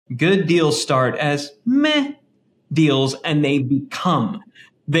Good deals start as meh deals and they become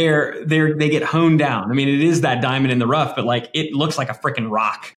they get honed down. I mean, it is that diamond in the rough, but like it looks like a freaking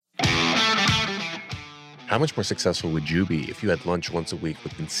rock. How much more successful would you be if you had lunch once a week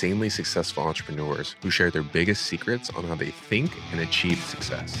with insanely successful entrepreneurs who share their biggest secrets on how they think and achieve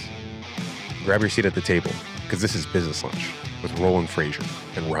success? Grab your seat at the table, because this is Business Lunch with Roland Frazier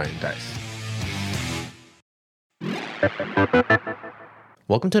and Ryan Deiss.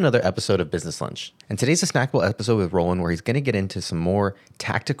 Welcome to another episode of Business Lunch. And today's a snackable episode with Roland where he's going to get into some more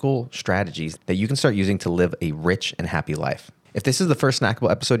tactical strategies that you can start using to live a rich and happy life. If this is the first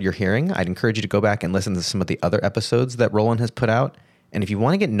snackable episode you're hearing, I'd encourage you to go back and listen to some of the other episodes that Roland has put out. And if you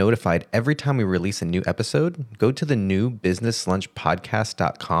want to get notified every time we release a new episode, go to the new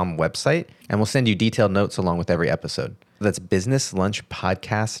businesslunchpodcast.com website, and we'll send you detailed notes along with every episode. That's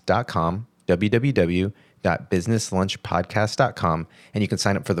businesslunchpodcast.com, www.businesslunchpodcast.com, and you can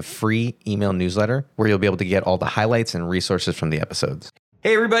sign up for the free email newsletter where you'll be able to get all the highlights and resources from the episodes.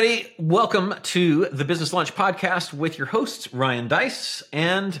 Hey, everybody. Welcome to the Business Lunch Podcast with your hosts, Ryan Deiss,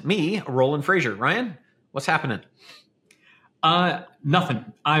 and me, Roland Frazier. Ryan, what's happening? Nothing.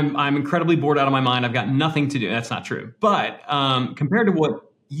 I'm incredibly bored out of my mind. I've got nothing to do. That's not true. But compared to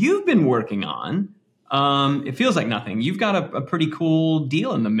what you've been working on, it feels like nothing. You've got a pretty cool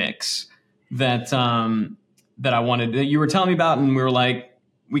deal in the mix that I wanted, that you were telling me about, and we were like,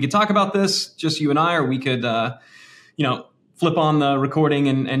 we could talk about this, just you and I, or we could, flip on the recording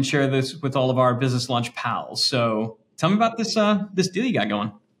and share this with all of our Business Lunch pals. So tell me about this deal you got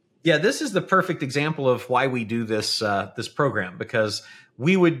going. Yeah, this is the perfect example of why we do this program, because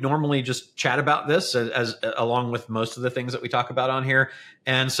we would normally just chat about this as along with most of the things that we talk about on here.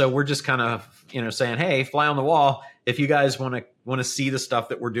 And so we're just kind of, saying, hey, fly on the wall. If you guys want to see the stuff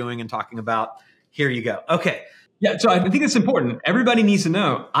that we're doing and talking about, here you go. Okay. Yeah. So I think it's important. Everybody needs to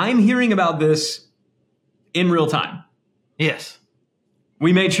know I'm hearing about this in real time. Yes.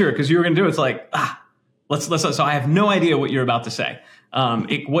 We made sure, because you were going to do it. It's like, let's. So I have no idea what you're about to say.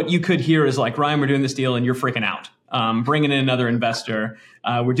 What you could hear is like, Ryan, we're doing this deal and you're freaking out. Bringing in another investor.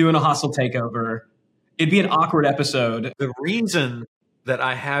 We're doing a hostile takeover. It'd be an awkward episode. The reason that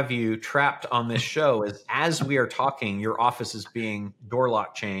I have you trapped on this show is as we are talking, your office is being door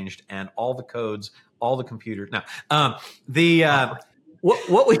lock changed and all the codes, all the computers. Now,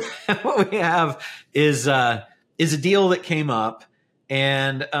 what we have is a deal that came up,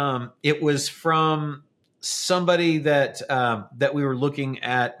 and it was from somebody that we were looking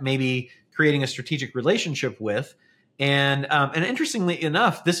at maybe creating a strategic relationship with. And interestingly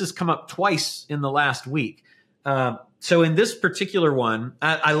enough, this has come up twice in the last week. So in this particular one,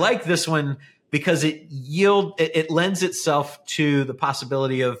 I like this one because it lends itself to the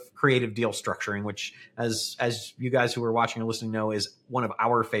possibility of creative deal structuring, which as you guys who are watching or listening know is one of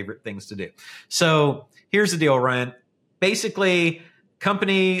our favorite things to do. So here's the deal, Ryan. Basically,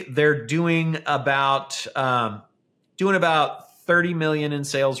 company, they're doing about 30 million in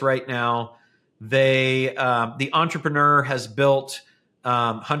sales right now. The entrepreneur has built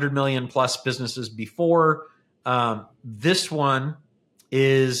 100 million plus businesses before. This one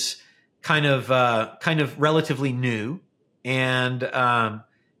is kind of relatively new, and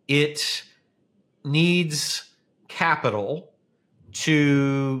it needs capital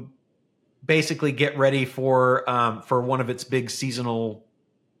to basically get ready for one of its big seasonal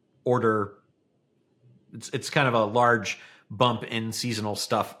order. It's kind of a large bump in seasonal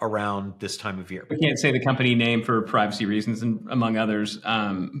stuff around this time of year. We can't say the company name for privacy reasons, and among others.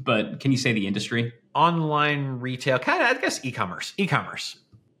 But can you say the industry? Online retail, kind of, I guess, e-commerce.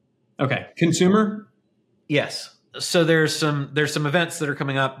 Okay, consumer. Yes. So there's some events that are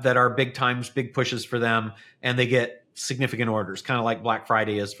coming up that are big times, big pushes for them, and they get significant orders, kind of like Black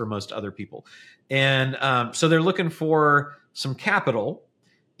Friday is for most other people. And so they're looking for some capital,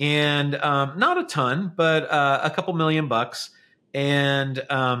 and not a ton, but a couple $1,000,000, and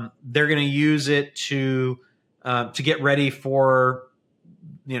they're going to use it to get ready for,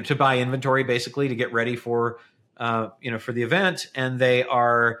 to buy inventory, basically to get ready for for the event, and they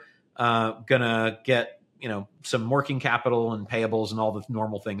are going to get some working capital and payables and all the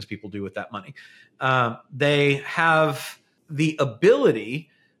normal things people do with that money. They have the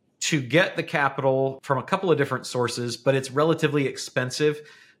ability to get the capital from a couple of different sources, but it's relatively expensive.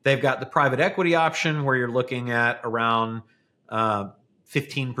 They've got the private equity option where you're looking at around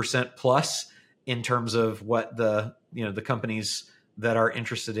 15% plus in terms of what the companies that are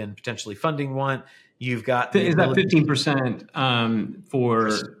interested in potentially funding want. You've got is that 15%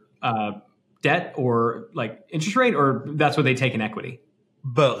 for debt or like interest rate, or that's what they take in equity?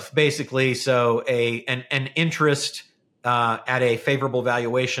 Both, basically. So an interest at a favorable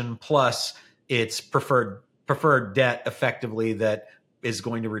valuation, plus it's preferred debt effectively that is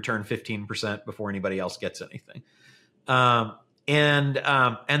going to return 15% before anybody else gets anything. And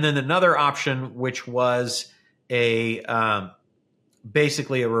then another option, which was basically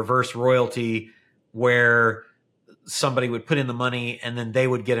a reverse royalty, where somebody would put in the money and then they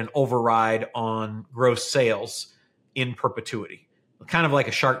would get an override on gross sales in perpetuity. Kind of like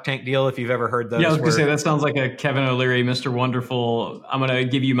a Shark Tank deal, if you've ever heard those. Yeah, I was going to say, that sounds like a Kevin O'Leary, Mr. Wonderful. I'm going to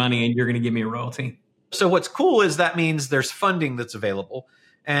give you money and you're going to give me a royalty. So what's cool is that means there's funding that's available.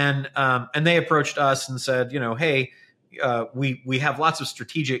 And they approached us and said, hey, we have lots of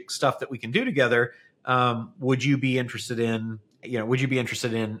strategic stuff that we can do together. Would you be interested in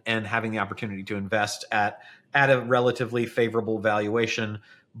having the opportunity to invest at a relatively favorable valuation?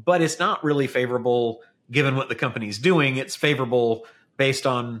 But it's not really favorable given what the company's doing. It's favorable based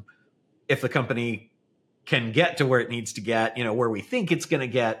on if the company can get to where it needs to get, where we think it's going to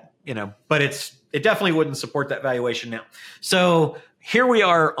get, but it definitely wouldn't support that valuation now. So here we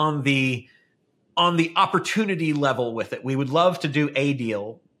are on the opportunity level with it. We would love to do a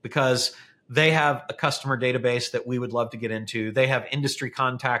deal because they have a customer database that we would love to get into. They have industry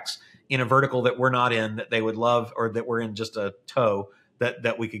contacts in a vertical that we're not in that they would love, or that we're in just a toe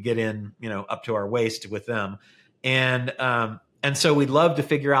that we could get in, up to our waist with them. And so we'd love to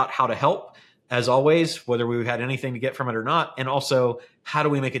figure out how to help, as always, whether we had anything to get from it or not. And also, how do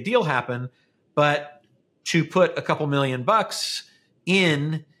we make a deal happen? But to put a couple $1,000,000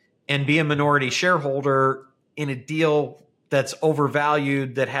 in and be a minority shareholder in a deal that's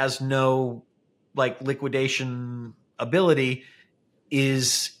overvalued, that has no liquidation ability,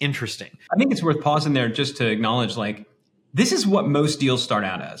 is interesting. I think it's worth pausing there just to acknowledge, this is what most deals start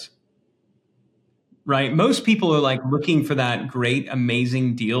out as, right? Most people are looking for that great,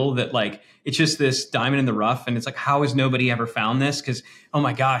 amazing deal that it's just this diamond in the rough. And it's how has nobody ever found this? Because, oh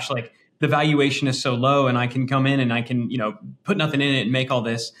my gosh, the valuation is so low and I can come in and I can, put nothing in it and make all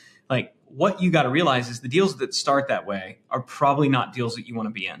this. What you got to realize is the deals that start that way are probably not deals that you want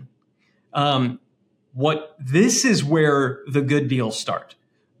to be in. This is where the good deals start.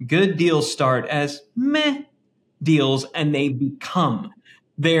 Good deals start as meh deals, and they become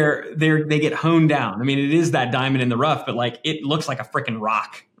they get honed down. I mean, it is that diamond in the rough, but it looks like a freaking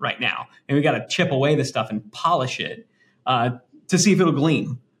rock right now, and we got to chip away the stuff and polish it to see if it'll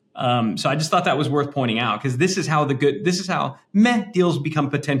gleam. So I just thought that was worth pointing out, because this is how meh deals become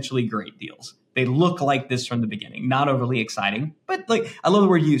potentially great deals. They look like this from the beginning, not overly exciting, but I love the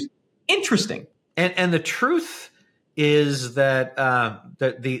word used, interesting. And the truth is that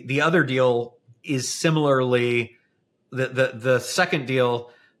the other deal is similarly, the second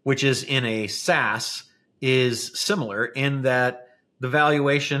deal, which is in a SaaS, is similar in that the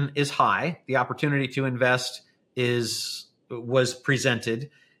valuation is high, the opportunity to invest was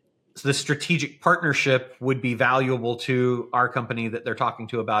presented. So the strategic partnership would be valuable to our company that they're talking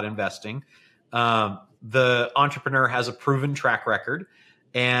to about investing. The entrepreneur has a proven track record,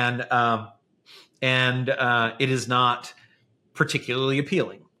 and it is not particularly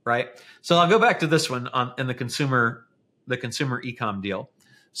appealing, right? So I'll go back to this one in the consumer e-com deal.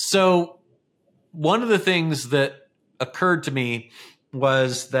 So one of the things that occurred to me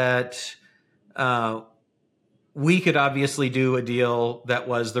was that we could obviously do a deal that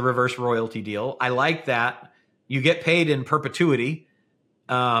was the reverse royalty deal. I like that. You get paid in perpetuity.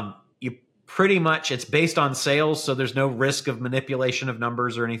 You pretty much, it's based on sales, so there's no risk of manipulation of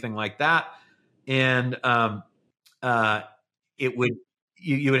numbers or anything like that. And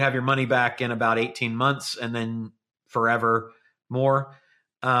you would have your money back in about 18 months and then forever more.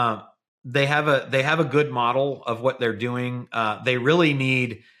 They have a good model of what they're doing. They really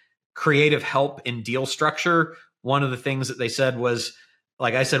need creative help in deal structure. One of the things that they said was,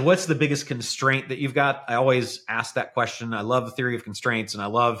 I said, what's the biggest constraint that you've got? I always ask that question. I love the theory of constraints, and I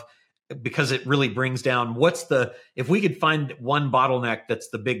love, because it really brings down if we could find one bottleneck that's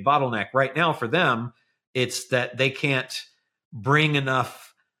the big bottleneck right now for them, it's that they can't bring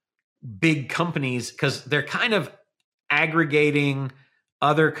enough big companies, because they're kind of aggregating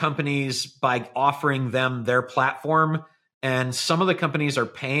other companies by offering them their platform. And some of the companies are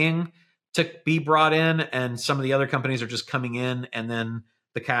paying to be brought in, and some of the other companies are just coming in, and then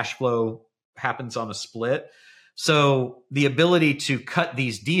the cash flow happens on a split. So the ability to cut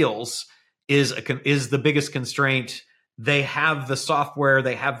these deals is the biggest constraint. They have the software,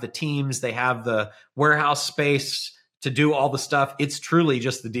 they have the teams, they have the warehouse space to do all the stuff. It's truly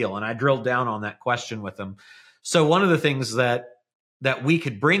just the deal. And I drilled down on that question with them. So one of the things that we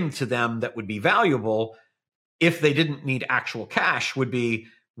could bring to them that would be valuable, if they didn't need actual cash, would be,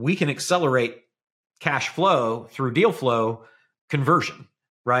 we can accelerate cash flow through deal flow conversion,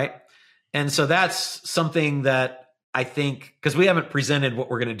 right? And so that's something that I think, because we haven't presented what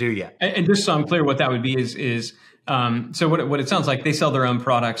we're going to do yet. And just so I'm clear, what that would be is so what it sounds like, they sell their own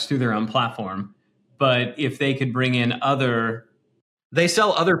products through their own platform, but if they could bring in they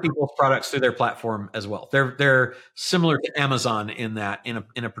sell other people's products through their platform as well. They're similar to Amazon in that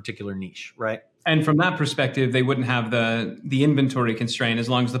in a particular niche, right? And from that perspective, they wouldn't have the inventory constraint. As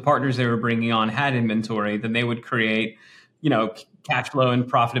long as the partners they were bringing on had inventory, then they would create, cash flow and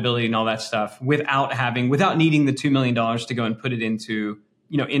profitability and all that stuff without needing the $2 million to go and put it into,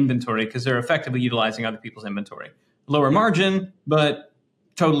 inventory, because they're effectively utilizing other people's inventory. Lower margin, but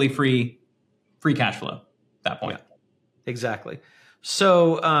totally free cash flow at that point. Yeah, exactly.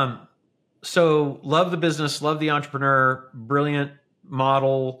 So, so love the business, love the entrepreneur, brilliant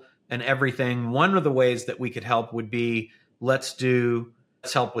model and everything. One of the ways that we could help would be let's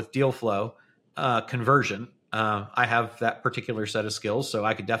help with deal flow, conversion. I have that particular set of skills, so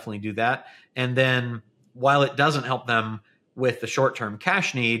I could definitely do that. And then while it doesn't help them with the short-term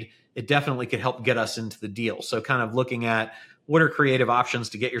cash need, it definitely could help get us into the deal. So kind of looking at what are creative options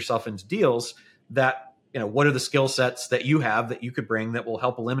to get yourself into deals that, what are the skill sets that you have that you could bring that will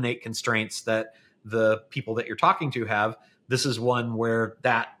help eliminate constraints that the people that you're talking to have. This is one where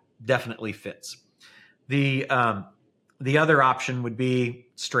that definitely fits. The other option would be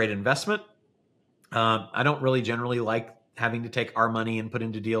straight investment. I don't really generally like having to take our money and put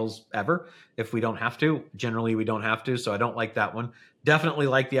into deals ever if we don't have to. Generally, we don't have to, so I don't like that one. Definitely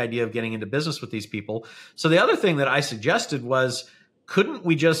like the idea of getting into business with these people. So the other thing that I suggested was, couldn't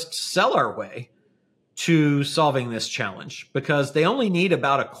we just sell our way to solving this challenge? Because they only need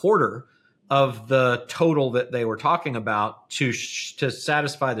about a quarter of the total that they were talking about to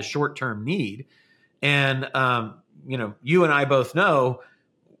satisfy the short-term need. And, you and I both know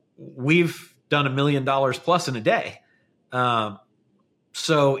we've done $1 million plus in a day.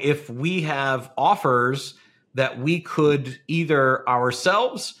 So if we have offers that we could either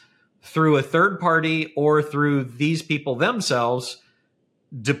ourselves, through a third party, or through these people themselves,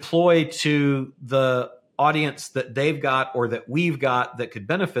 deploy to the audience that they've got or that we've got that could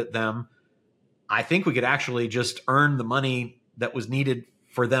benefit them, I think we could actually just earn the money that was needed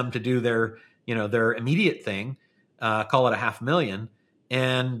for them to do their immediate thing, call it $500,000,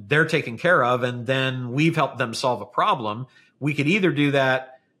 and they're taken care of. And then we've helped them solve a problem. We could either do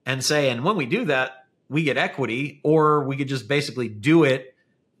that and say, and when we do that, we get equity, or we could just basically do it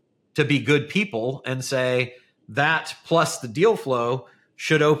to be good people and say that plus the deal flow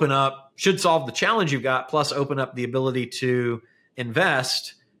should solve the challenge you've got, plus open up the ability to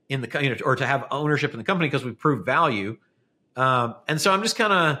invest in the, or to have ownership in the company because we proved value. And so I'm just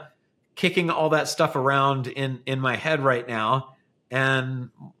kind of kicking all that stuff around in my head right now, and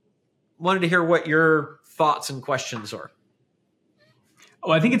wanted to hear what your thoughts and questions are.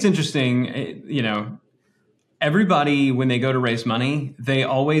 Oh, I think it's interesting. Everybody, when they go to raise money, they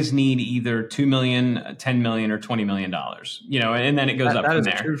always need either $2 million, $10 million, or $20 million. And then it goes up from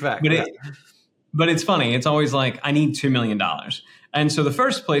there. That is a true fact. But it's funny. It's always like, I need $2 million. And so the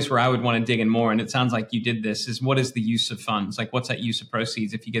first place where I would want to dig in more, and it sounds like you did this, is what is the use of funds? Like, what's that use of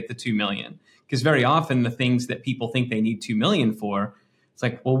proceeds if you get the $2 million? Because very often the things that people think they need $2 million for, it's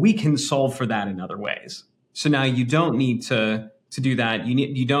like, well, we can solve for that in other ways. So now you don't need to do that.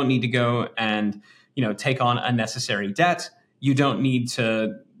 You don't need to go and take on unnecessary debt. You don't need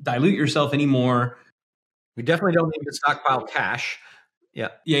to dilute yourself anymore. We definitely don't need to stockpile cash. Yeah.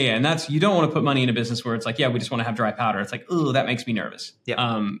 And you don't want to put money in a business where it's like, we just want to have dry powder. It's like, oh, that makes me nervous.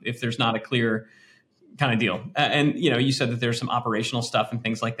 Yeah. If there's not a clear kind of deal. And, you said that there's some operational stuff and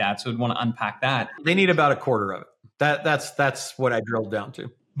things like that. So we'd want to unpack that. They need about a quarter of it. That's what I drilled down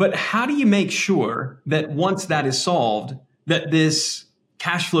to. But how do you make sure that once that is solved, that this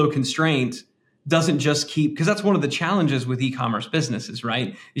cash flow constraint doesn't just keep, because that's one of the challenges with e-commerce businesses,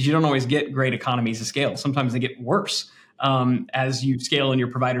 right? Is you don't always get great economies of scale. Sometimes they get worse. As you scale and your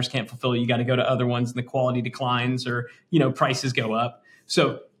providers can't fulfill, you got to go to other ones and the quality declines, or, prices go up.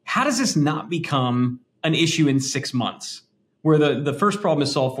 So how does this not become an issue in 6 months where the first problem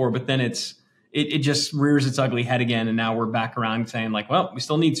is solved for, but then it just rears its ugly head again. And now we're back around saying like, well, we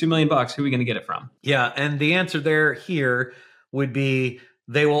still need $2 million. Who are we going to get it from? Yeah. And the answer here would be,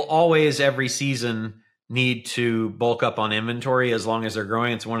 they will always every season need to bulk up on inventory as long as they're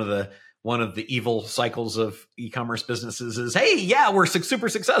growing. It's one of the evil cycles of e-commerce businesses is, hey, yeah, we're super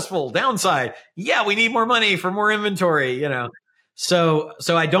successful. Downside, yeah, we need more money for more inventory. So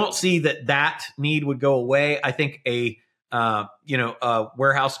I don't see that need would go away. I think a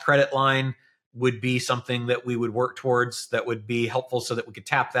warehouse credit line would be something that we would work towards that would be helpful, so that we could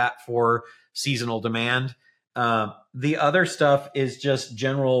tap that for seasonal demand. The other stuff is just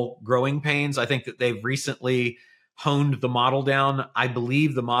general growing pains. I think that they've recently honed the model down. I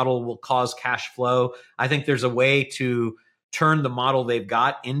believe the model will cause cash flow. I think there's a way to turn the model they've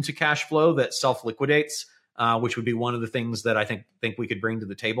got into cash flow that self-liquidates, which would be one of the things that I think we could bring to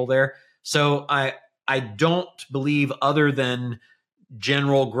the table there. So I don't believe, other than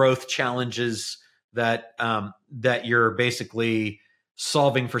general growth challenges, that that you're basically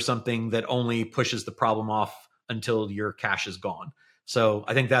solving for something that only pushes the problem off until your cash is gone. So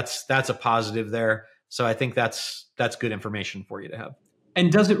I think that's a positive there. So I think that's good information for you to have.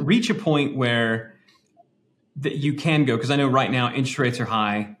 And does it reach a point where that you can go? Because I know right now interest rates are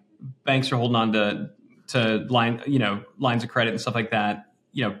high, banks are holding on to lines of credit and stuff like that,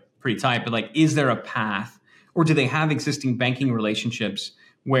 pretty tight. But like, is there a path, or do they have existing banking relationships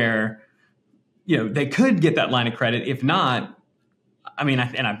where they could get that line of credit? If not, I mean,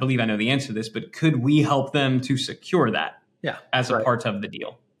 I believe I know the answer to this, but could we help them to secure that? Yeah, as a part of the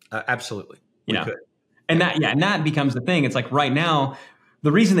deal. Absolutely, we could. And that becomes the thing. It's like right now,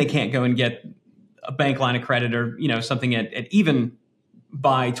 the reason they can't go and get a bank line of credit or something at even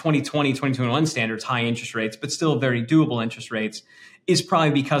by 2020, 2021 standards, high interest rates, but still very doable interest rates, is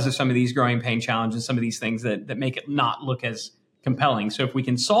probably because of some of these growing pain challenges, some of these things that make it not look as compelling. So if we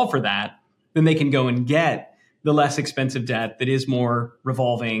can solve for that, then they can go and get the less expensive debt that is more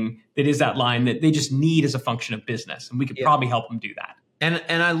revolving, that is that line that they just need as a function of business. And we could probably help them do that.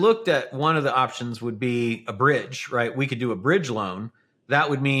 And I looked at one of the options would be a bridge, right? We could do a bridge loan. That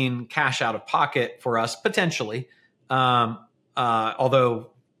would mean cash out of pocket for us potentially.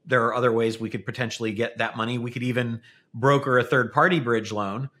 Although there are other ways we could potentially get that money. We could even broker a third party bridge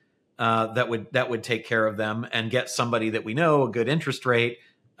loan that would take care of them and get somebody that we know, a good interest rate,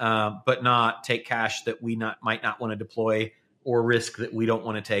 but not take cash that we might not want to deploy, or risk that we don't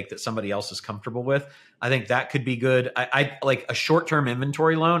want to take that somebody else is comfortable with. I think that could be good. I like a short-term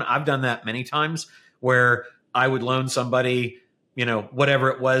inventory loan. I've done that many times where I would loan somebody,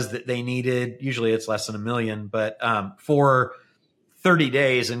 whatever it was that they needed. Usually it's less than $1 million, but for 30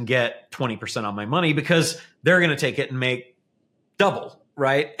 days and get 20% on my money, because they're going to take it and make double,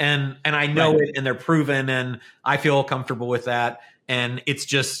 right? And I know it, and they're proven, and I feel comfortable with that. And it's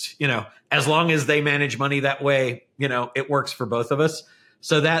just, as long as they manage money that way, it works for both of us.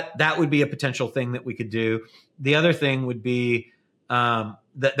 So that would be a potential thing that we could do. The other thing would be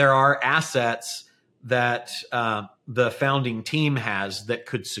that there are assets that the founding team has that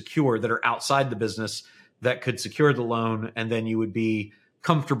could secure, that are outside the business, that could secure the loan. And then you would be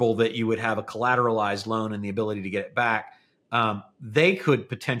comfortable that you would have a collateralized loan and the ability to get it back. They could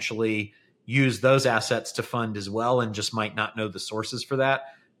potentially use those assets to fund as well, and just might not know the sources for that.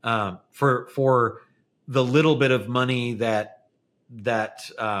 For the little bit of money that they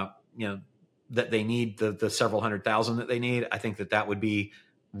need, the several $100,000 that they need, I think that would be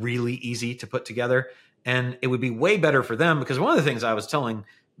really easy to put together, and it would be way better for them. Because one of the things I was telling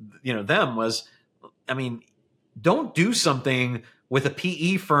them was, don't do something with a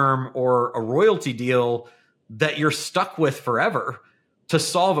PE firm or a royalty deal that you're stuck with forever to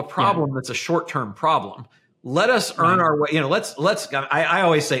solve a problem that's a short-term problem. Let us earn our way. I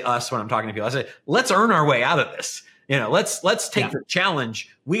always say us when I'm talking to people. I say, let's earn our way out of this. Let's take the challenge.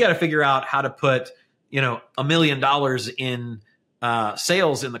 We got to figure out how to put, $1 million in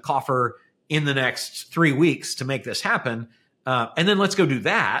sales in the coffer in the next 3 weeks to make this happen. And then let's go do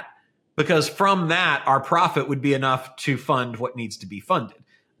that, because from that, our profit would be enough to fund what needs to be funded.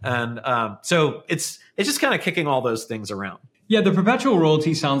 And so it's just kind of kicking all those things around. Yeah, the perpetual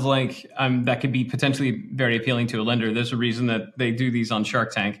royalty sounds like that could be potentially very appealing to a lender. There's a reason that they do these on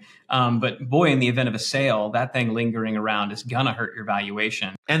Shark Tank. But boy, in the event of a sale, that thing lingering around is gonna hurt your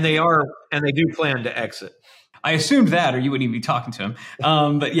valuation. And they do plan to exit. I assumed that, or you wouldn't even be talking to him.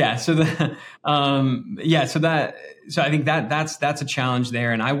 But yeah, so I think that's a challenge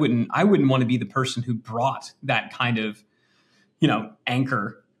there. And I wouldn't want to be the person who brought that kind of,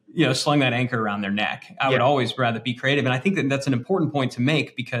 anchor, slung that anchor around their neck. I would always rather be creative. And I think that's an important point to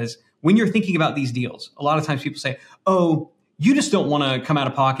make, because when you're thinking about these deals, a lot of times people say, oh, you just don't want to come out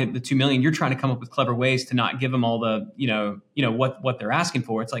of pocket the $2 million. You're trying to come up with clever ways to not give them all the, what they're asking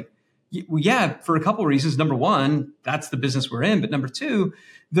for. It's like, well, yeah, for a couple of reasons. Number one, that's the business we're in. But number two,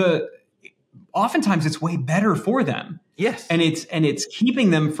 oftentimes it's way better for them. Yes. And it's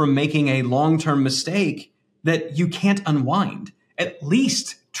keeping them from making a long-term mistake that you can't unwind. At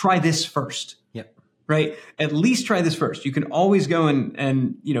least try this first. Yep. Right? At least try this first. You can always go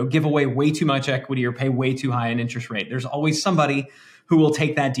and give away way too much equity or pay way too high an interest rate. There's always somebody who will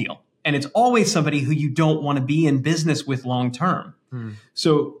take that deal. And it's always somebody who you don't want to be in business with long term.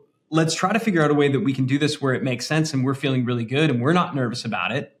 So let's try to figure out a way that we can do this where it makes sense and we're feeling really good and we're not nervous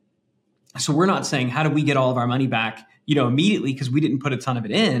about it. So we're not saying, how do we get all of our money back, immediately because we didn't put a ton of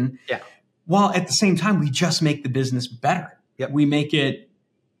it in. Yeah. While at the same time, we just make the business better. Yep. We make it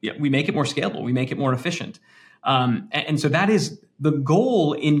more scalable. We make it more efficient. And so that is the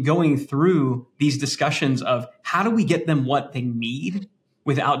goal in going through these discussions of how do we get them what they need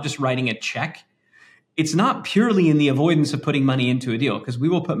without just writing a check. It's not purely in the avoidance of putting money into a deal, because we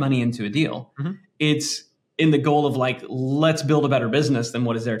will put money into a deal. Mm-hmm. It's in the goal of let's build a better business than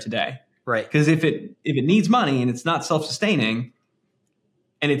what is there today. Right. Because if it needs money and it's not self-sustaining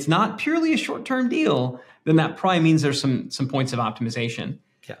and it's not purely a short-term deal, then that probably means there's some points of optimization.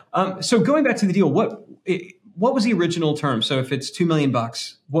 Yeah. So going back to the deal, what was the original term? So if it's $2 million,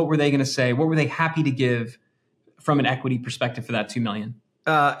 what were they going to say? What were they happy to give from an equity perspective for that $2 million?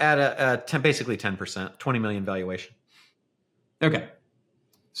 At basically 10%, 20 million valuation. Okay.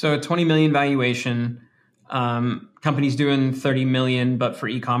 So a 20 million valuation. Companies doing 30 million, but for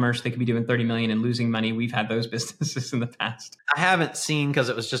e-commerce, they could be doing 30 million and losing money. We've had those businesses in the past. I haven't seen, because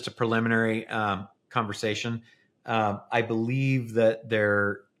it was just a preliminary conversation. I believe that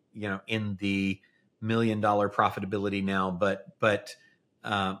they're, in the $1 million profitability now, but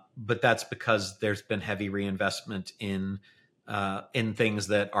that's because there's been heavy reinvestment in things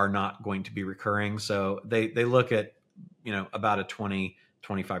that are not going to be recurring. So they look at, about a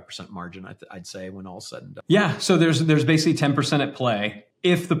 25% margin, I'd say, when all's said and done. Yeah. So there's basically 10% at play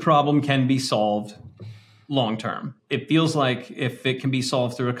if the problem can be solved long term. It feels like if it can be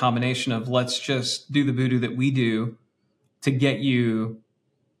solved through a combination of let's just do the voodoo that we do to get you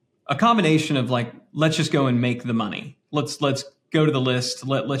a combination of let's just go and make the money. Let's go to the list.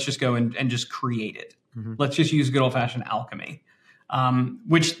 Let's just go and just create it. Mm-hmm. Let's just use good old fashioned alchemy,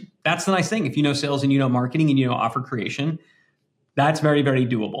 which that's the nice thing. If you know sales and you know marketing and you know offer creation, that's very, very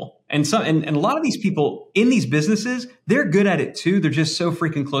doable. And a lot of these people in these businesses, they're good at it too. They're just so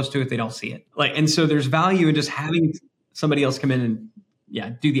freaking close to it, they don't see it. And so there's value in just having somebody else come in and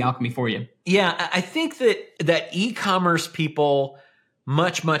do the alchemy for you. Yeah, I think that e-commerce people,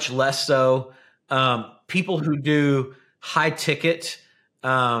 much, much less so. People who do high ticket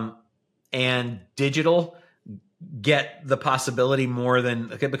and digital get the possibility more than,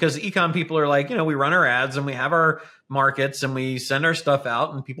 because e-com people are we run our ads and we have our markets and we send our stuff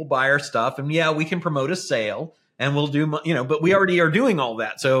out and people buy our stuff, and we can promote a sale and we'll do, but we already are doing all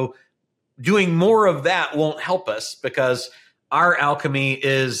that. So doing more of that won't help us, because our alchemy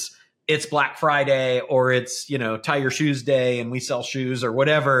is it's Black Friday or it's, tie your shoes day and we sell shoes or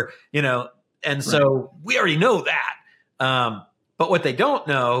whatever, and so we already know that. But what they don't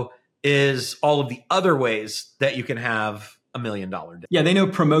know is all of the other ways that you can have $1 million day. Yeah, they know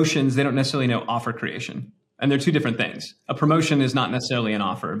promotions. They don't necessarily know offer creation. And they're two different things. A promotion is not necessarily an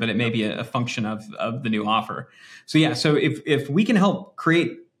offer, but it may be a function of the new offer. So so if we can help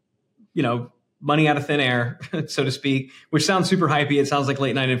create, money out of thin air, so to speak, which sounds super hypey. It sounds like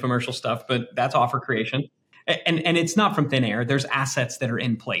late night infomercial stuff, but that's offer creation. And it's not from thin air. There's assets that are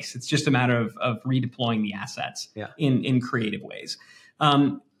in place. It's just a matter of redeploying the assets in creative ways.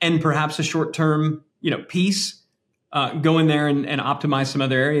 And perhaps a short-term, piece, go in there and optimize some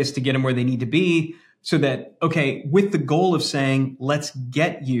other areas to get them where they need to be, so that, with the goal of saying, let's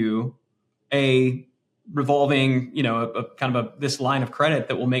get you a revolving, a kind of this line of credit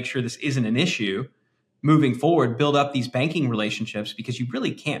that will make sure this isn't an issue moving forward, build up these banking relationships, because you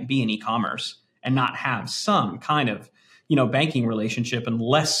really can't be in e-commerce and not have some kind of, banking relationship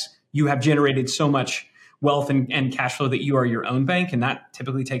unless you have generated so much wealth and cash flow that you are your own bank. And that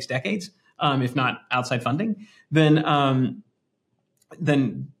typically takes decades, if not outside funding, then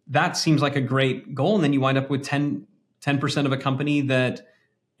that seems like a great goal. And then you wind up with 10% of a company that,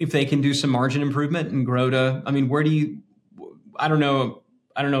 if they can do some margin improvement and grow to, I don't know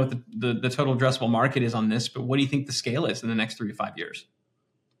what the total addressable market is on this, but what do you think the scale is in the next 3 to 5 years?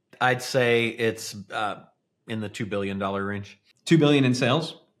 I'd say it's in the $2 billion range. $2 billion in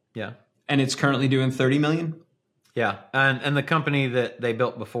sales? Yeah. And it's currently doing 30 million? Yeah. And the company that they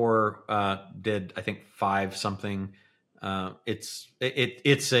built before did, I think, 5 something. There's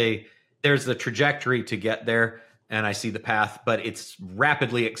the trajectory to get there, and I see the path, but it's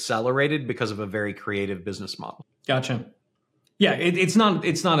rapidly accelerated because of a very creative business model. Gotcha. Yeah, it's not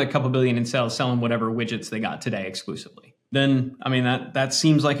a couple billion in sales selling whatever widgets they got today exclusively. Then, that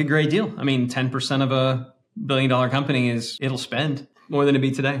seems like a great deal. 10% of a $1 billion company it'll spend more than it'd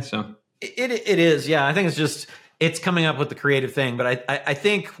be today. So it is. Yeah. I think it's coming up with the creative thing, but I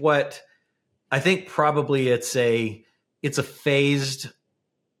think probably it's a phased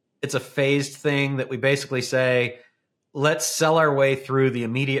thing that we basically say, let's sell our way through the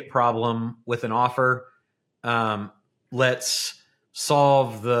immediate problem with an offer. Let's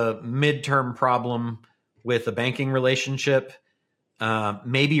solve the midterm problem with a banking relationship.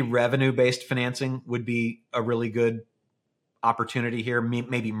 Maybe revenue-based financing would be a really good opportunity here.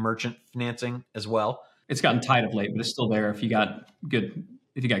 Maybe merchant financing as well. It's gotten tight of late, but it's still there if you got good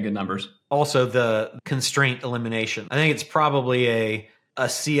numbers. Also, the constraint elimination. I think it's probably a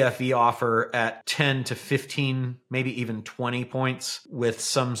CFE offer at 10 to 15, maybe even 20 points with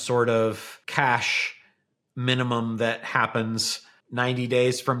some sort of cash minimum that happens 90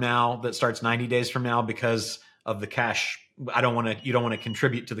 days from now, that starts 90 days from now because of the cash. You don't want to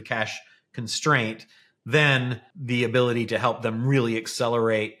contribute to the cash constraint. Then the ability to help them really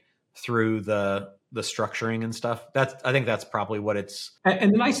accelerate through the structuring and stuff. I think that's probably what it's.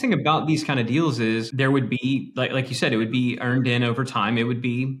 And the nice thing about these kind of deals is there would be, like you said, it would be earned in over time. It would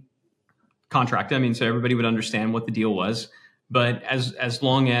be contracted. I mean, so everybody would understand what the deal was. But as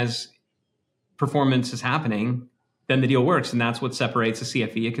long as performance is happening, then the deal works. And that's what separates a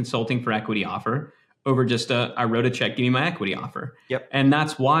CFE, a consulting for equity offer, over just I wrote a check, give me my equity offer. Yep. And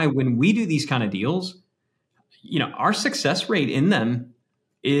that's why when we do these kind of deals, our success rate in them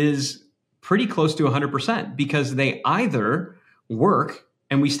is pretty close to 100% because they either work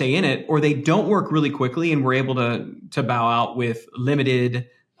and we stay in it, or they don't work really quickly and we're able to bow out with limited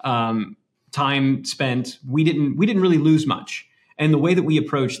time spent. We didn't really lose much. And the way that we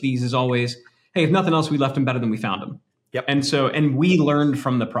approach these is always, hey, if nothing else, we left them better than we found them. Yep. And we learned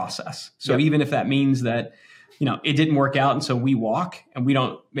from the process. So even if that means that, it didn't work out and so we walk and we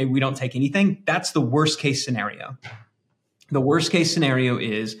don't take anything, that's the worst case scenario. The worst case scenario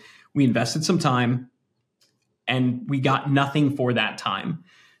is we invested some time and we got nothing for that time.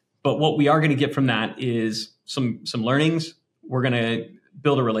 But what we are going to get from that is some learnings. We're going to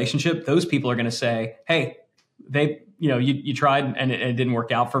build a relationship. Those people are going to say, hey, you tried and it didn't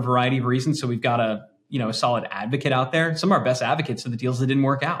work out for a variety of reasons. So we've got a solid advocate out there. Some of our best advocates are the deals that didn't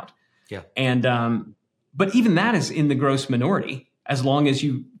work out. Yeah. And, but even that is in the gross minority, as long as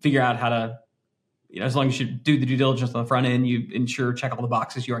you figure out how to, as long as you do the due diligence on the front end, you check all the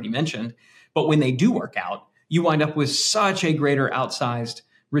boxes you already mentioned. But when they do work out, you wind up with such a greater outsized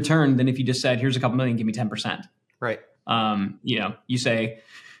return than if you just said, here's a couple million, give me 10%. Right. You say,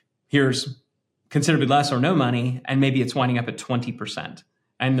 here's considerably less or no money, and maybe it's winding up at 20%.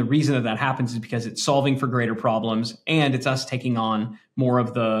 And the reason that happens is because it's solving for greater problems and it's us taking on more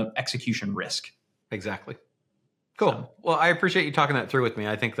of the execution risk. Exactly. Cool. So, well, I appreciate you talking that through with me.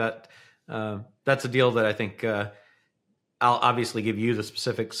 I think that that's a deal that I think I'll obviously give you the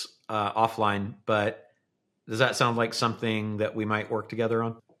specifics offline, but does that sound like something that we might work together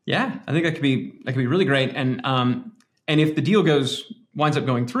on? Yeah, I think that could be really great. And if the deal winds up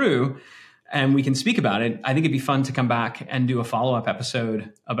going through and we can speak about it, I think it'd be fun to come back and do a follow-up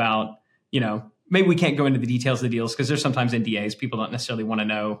episode about, maybe we can't go into the details of the deals because there's sometimes NDAs people don't necessarily want to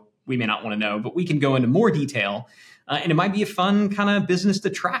know. We may not want to know, but we can go into more detail. And it might be a fun kind of business to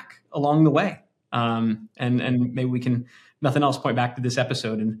track along the way. And maybe we can, nothing else, point back to this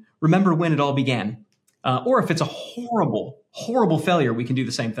episode and remember when it all began. Or if it's a horrible, horrible failure, we can do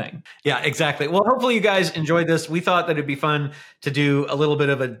the same thing. Yeah, exactly. Well, hopefully you guys enjoyed this. We thought that it'd be fun to do a little bit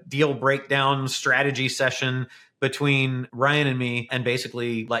of a deal breakdown strategy session between Ryan and me and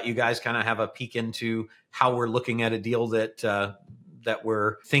basically let you guys kind of have a peek into how we're looking at a deal that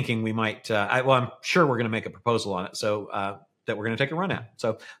we're thinking we might, I'm sure we're going to make a proposal on it. So that we're going to take a run at.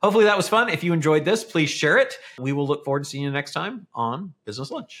 So hopefully that was fun. If you enjoyed this, please share it. We will look forward to seeing you next time on Business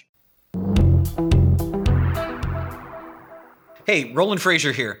Lunch. Hey, Roland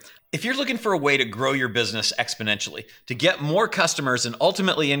Frazier here. If you're looking for a way to grow your business exponentially, to get more customers and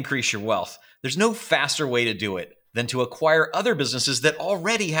ultimately increase your wealth, there's no faster way to do it than to acquire other businesses that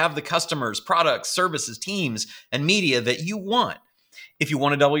already have the customers, products, services, teams, and media that you want. If you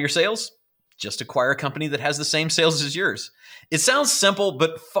want to double your sales, just acquire a company that has the same sales as yours. It sounds simple,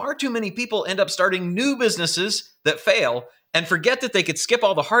 but far too many people end up starting new businesses that fail and forget that they could skip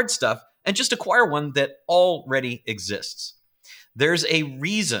all the hard stuff and just acquire one that already exists. There's a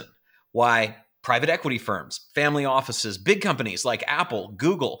reason why private equity firms, family offices, big companies like Apple,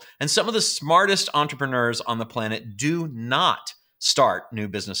 Google, and some of the smartest entrepreneurs on the planet do not start new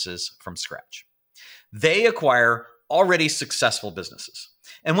businesses from scratch. They acquire already successful businesses.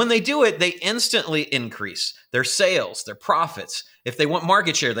 And when they do it, they instantly increase their sales, their profits. If they want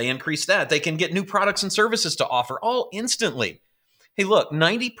market share, they increase that. They can get new products and services to offer all instantly. Hey, look,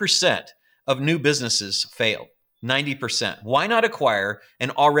 90% of new businesses fail. 90%. Why not acquire an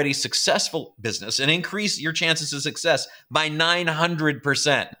already successful business and increase your chances of success by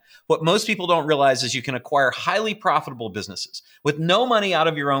 900%? What most people don't realize is you can acquire highly profitable businesses with no money out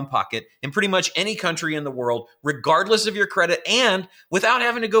of your own pocket in pretty much any country in the world, regardless of your credit, and without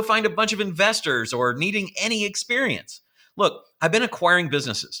having to go find a bunch of investors or needing any experience. Look, I've been acquiring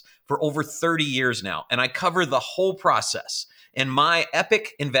businesses for over 30 years now, and I cover the whole process in my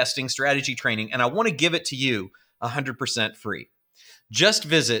epic investing strategy training, and I want to give it to you 100% free. Just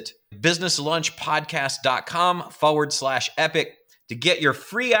visit businesslunchpodcast.com/epic to get your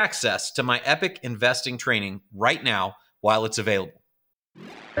free access to my epic investing training right now while it's available.